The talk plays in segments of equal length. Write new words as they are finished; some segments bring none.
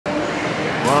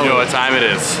You know what time it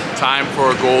is. Time for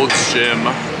a Gold's Gym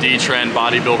D-Trend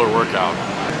bodybuilder workout.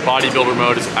 Bodybuilder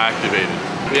mode is activated.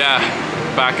 Yeah,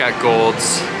 back at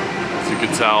Gold's, as you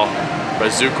can tell. By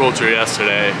Zoo Culture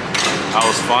yesterday. That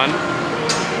was fun.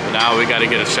 But now we gotta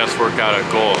get a chest workout at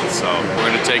Gold's. So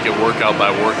we're gonna take it workout by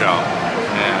workout.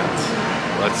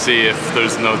 And let's see if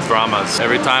there's no dramas.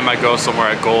 Every time I go somewhere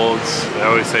at Gold's, they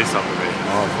always say something to me.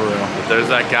 Oh, for real. But there's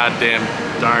that goddamn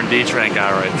darn D-Trend guy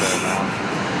right there, man.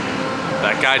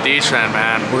 That guy D-Trend,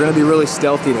 man. We're gonna be really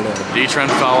stealthy today. D-Trend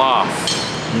fell off.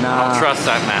 Nah. I don't trust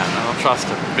that man. I don't trust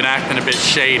him. Been acting a bit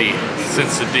shady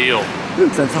since the deal.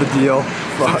 Since the deal.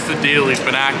 Since the deal, he's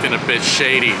been acting a bit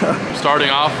shady. Starting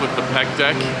off with the pec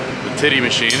deck, the titty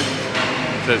machine,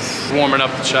 because warming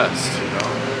up the chest, you know,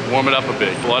 warm it up a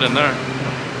bit, blood in there,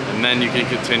 and then you can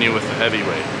continue with the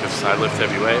heavyweight, because I lift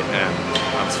heavyweight and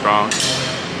I'm strong,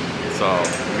 so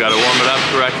you gotta warm it up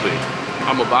correctly.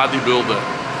 I'm a bodybuilder.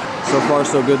 So far,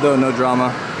 so good though, no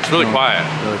drama. It's really quiet.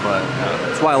 Really quiet. Yeah.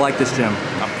 That's why I like this gym.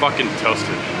 I'm fucking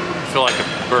toasted. I feel like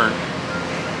I'm burnt.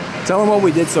 Tell them what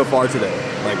we did so far today.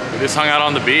 Like, we just hung out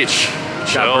on the beach.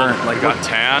 Chilled, got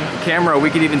tan. Camera,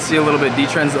 we could even see a little bit.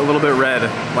 D-Trend's a little bit red,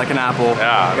 like an apple.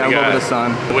 Yeah, got a little bit of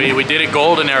sun. We did it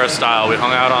golden era style. We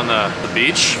hung out on the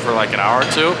beach for like an hour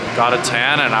or two. Got a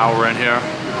tan, and now we're in here.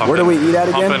 Pumping, where do we eat at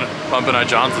again? Pumping our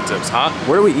Johnson tips, huh?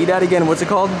 Where do we eat at again? What's it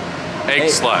called? Egg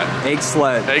Slut. Egg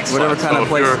Slut. Egg Slut. Whatever kind of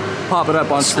place. Pop it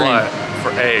up on screen. Slut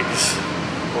for eggs,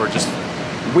 or just.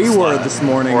 We were this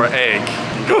morning. Or egg.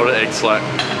 You go to Egg Slut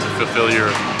to fulfill your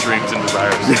dreams and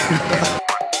desires.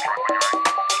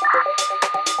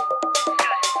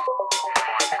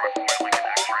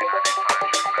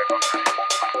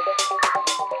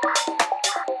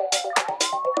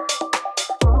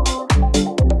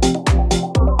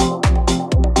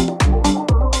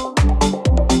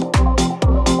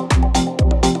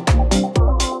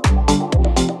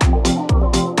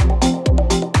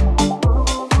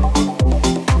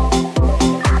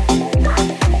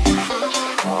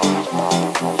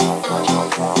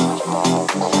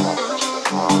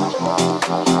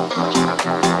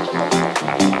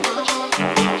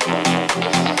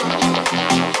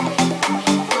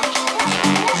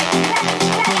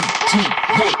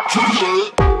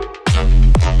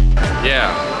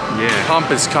 Pump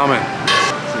is coming.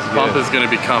 Pump is gonna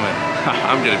be coming.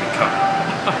 I'm gonna be coming.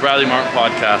 Bradley Martin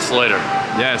podcast later.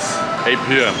 Yes. 8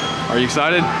 p.m. Are you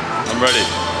excited? I'm ready.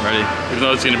 Ready. Even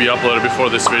though it's gonna be uploaded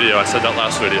before this video. I said that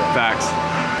last video. Facts.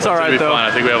 It's all right though. Fine.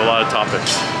 I think we have a lot of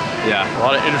topics. Yeah. A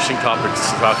lot of interesting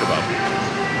topics to talk about.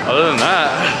 Other than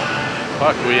that,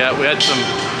 fuck, we had some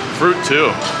fruit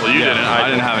too. Well, you didn't.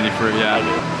 I didn't have any fruit, yeah.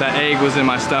 That egg was in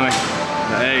my stomach.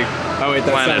 The egg. Oh wait,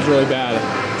 that sounds really bad.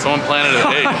 Someone planted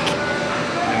an egg.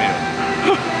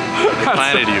 They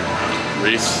planted you,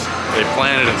 Reese. They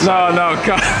planted it. No,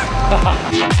 God.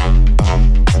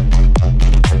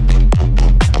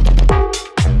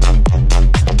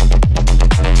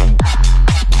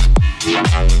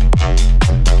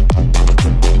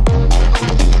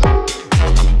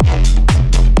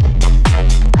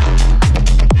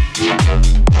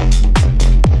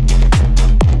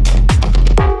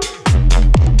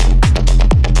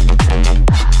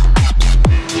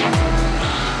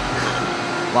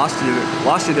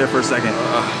 Lost you there for a second.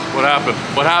 What happened?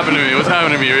 What happened to me? What's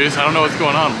happening to me, Reese? I don't know what's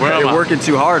going on. Where am I? You're working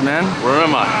too hard, man. Where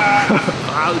am I?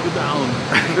 I'll go down.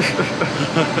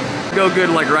 Go good,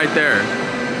 like right there.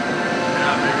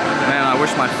 Man, I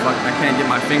wish I can't get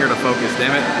my finger to focus.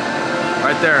 Damn it.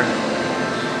 Right there.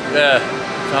 Yeah,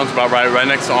 sounds about right. Right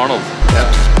next to Arnold.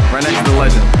 Yeah. Right next to the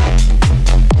legend.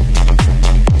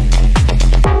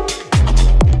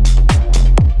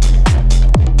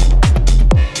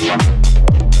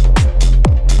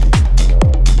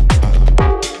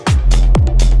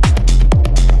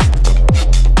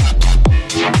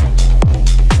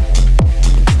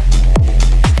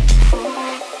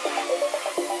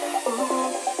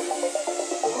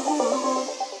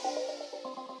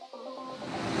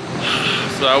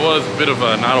 So that was a bit of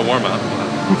a, not a warm-up.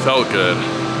 Felt good.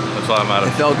 That's all that matters.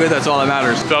 It felt good, that's all that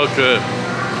matters. Felt good.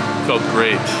 Felt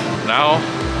great. Now,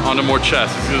 on to more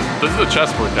chest. This is a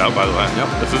chest workout, by the way.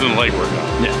 Yep. This isn't a leg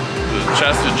workout. Yeah. This is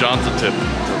chest and Johnson tip.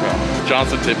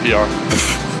 Johnson tip PR.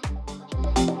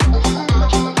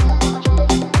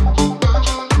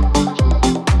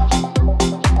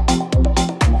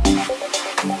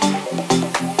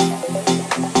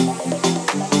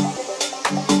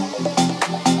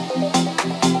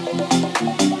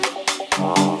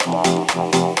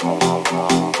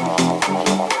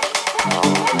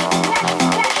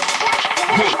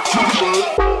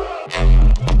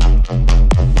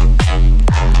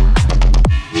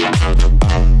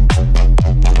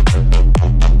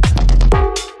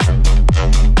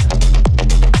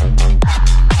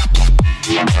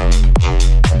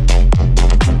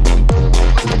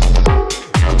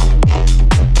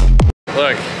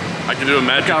 do a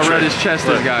magic trick. Look how red his chest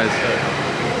is, guys.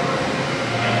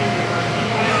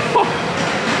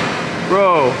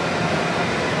 Bro.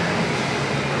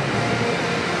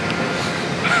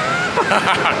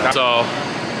 So,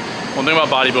 one thing about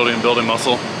bodybuilding and building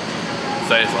muscle, I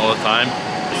say this all the time,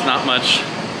 it's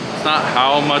not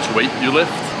how much weight you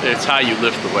lift, it's how you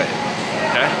lift the weight,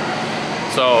 okay?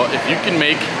 So if you can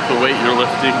make the weight you're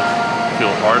lifting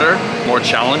feel harder, more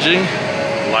challenging,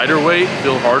 lighter weight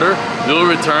feel harder, you'll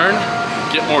return,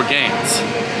 get more gains,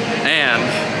 and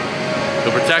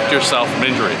you'll protect yourself from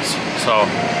injuries. So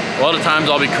a lot of times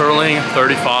I'll be curling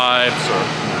 35s, or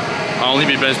I'll only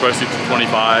be bench pressing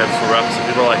 25s for reps, and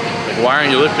people are like, why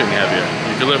aren't you lifting heavier?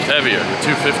 You can lift heavier, you're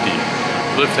 250,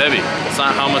 lift heavy. It's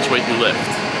not how much weight you lift,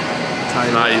 it's how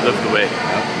you lift the weight.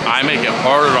 I make it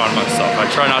harder on myself. I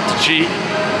try not to cheat,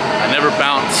 I never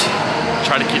bounce, I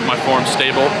try to keep my form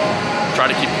stable, try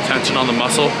to keep the tension on the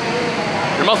muscle.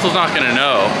 Your muscle's not gonna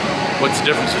know what's the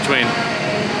difference between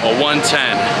a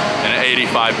 110 and an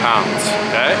 85 pounds,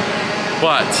 okay?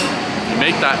 But if you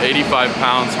make that 85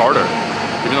 pounds harder,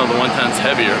 even though the 110's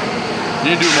heavier,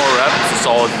 you do more reps in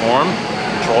solid form,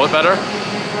 control it better,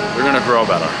 you're gonna grow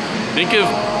better. Think of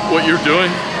what you're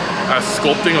doing as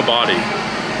sculpting a body.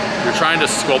 You're trying to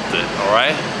sculpt it, all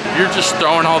right? If you're just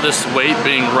throwing all this weight,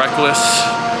 being reckless,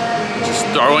 just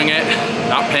throwing it,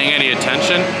 not paying any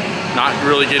attention, not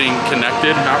really getting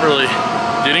connected, not really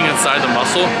getting inside the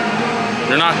muscle,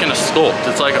 you're not gonna sculpt.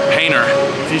 It's like a painter.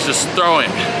 He's just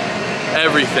throwing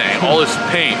everything, all his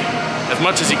paint, as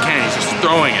much as he can, he's just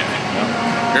throwing it.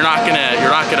 You're not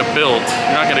gonna build,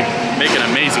 you're not gonna make an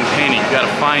amazing painting. You gotta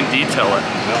fine detail it.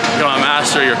 You gotta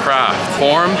master your craft.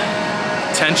 Form,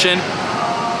 tension,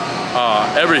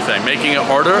 everything. Making it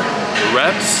harder,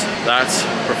 reps, that's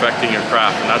perfecting your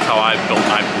craft, and that's how I built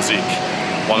my physique,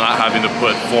 while not having to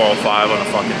put 405 on a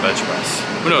fucking bench press.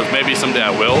 Who knows, maybe someday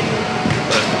I will,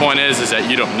 but the point is that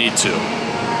you don't need to.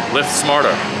 Lift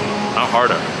smarter, not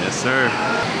harder. Yes, sir.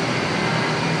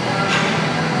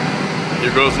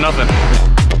 Here goes nothing.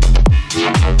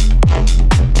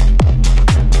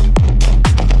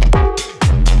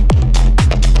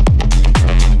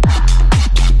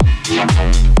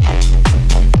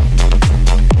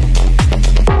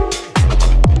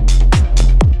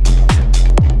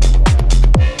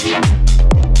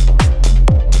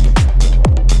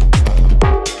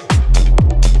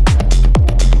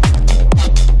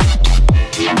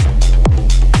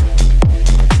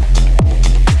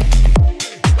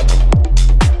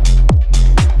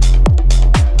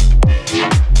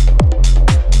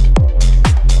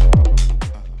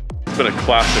 It's been a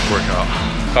classic workout.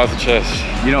 How's the chest?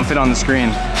 You don't fit on the screen.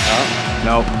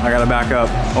 Nope, I gotta back up.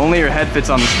 Only your head fits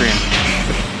on the screen.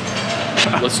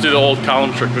 Let's do the old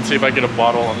column trick. Let's see if I get a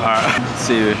bottle on that. All right, let's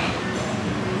see, dude.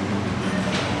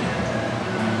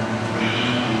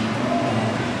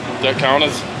 That count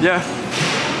as? Yeah,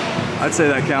 I'd say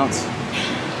that counts.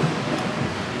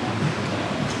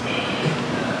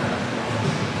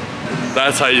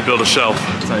 That's how you build a shelf.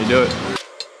 That's how you do it.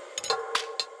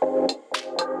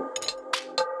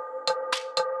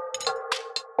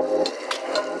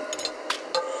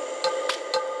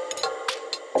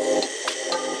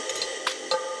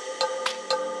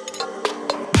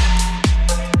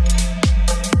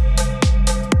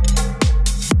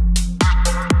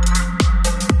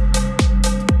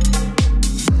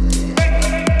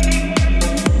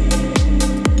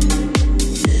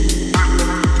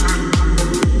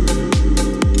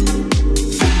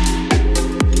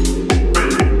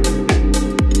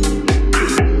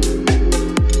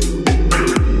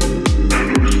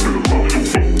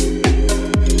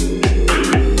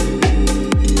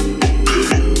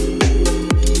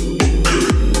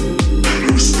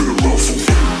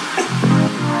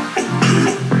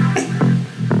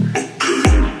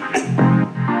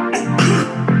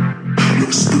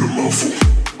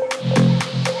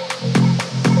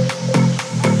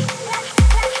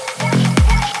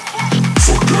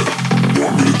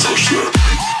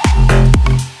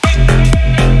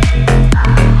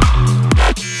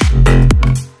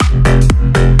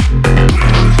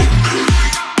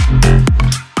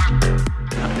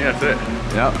 That's it.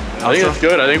 Yep. I think it's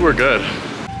good. I think we're good.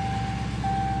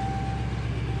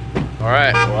 All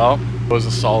right. Well, it was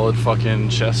a solid fucking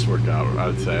chest workout, I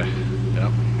would say.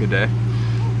 Yep. Good day.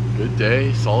 Good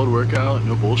day. Solid workout.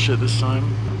 No bullshit this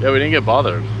time. Yeah, we didn't get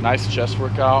bothered. Nice chest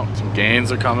workout. Some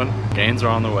gains are coming. Gains are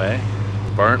on the way.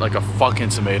 Burnt like a fucking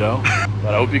tomato.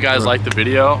 But I hope you guys liked the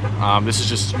video. This is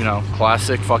just, you know,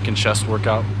 classic fucking chest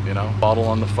workout, you know, bottle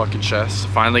on the fucking chest.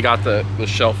 Finally got the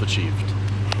shelf achieved.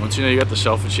 Once you know you got the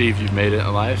shelf achieved, you've made it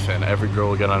in life, and every girl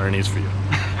will get on her knees for you.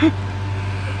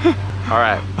 All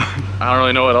right. I don't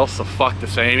really know what else the fuck to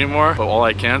say anymore, but all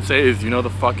I can say is you know the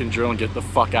fucking drill and get the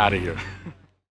fuck out of here.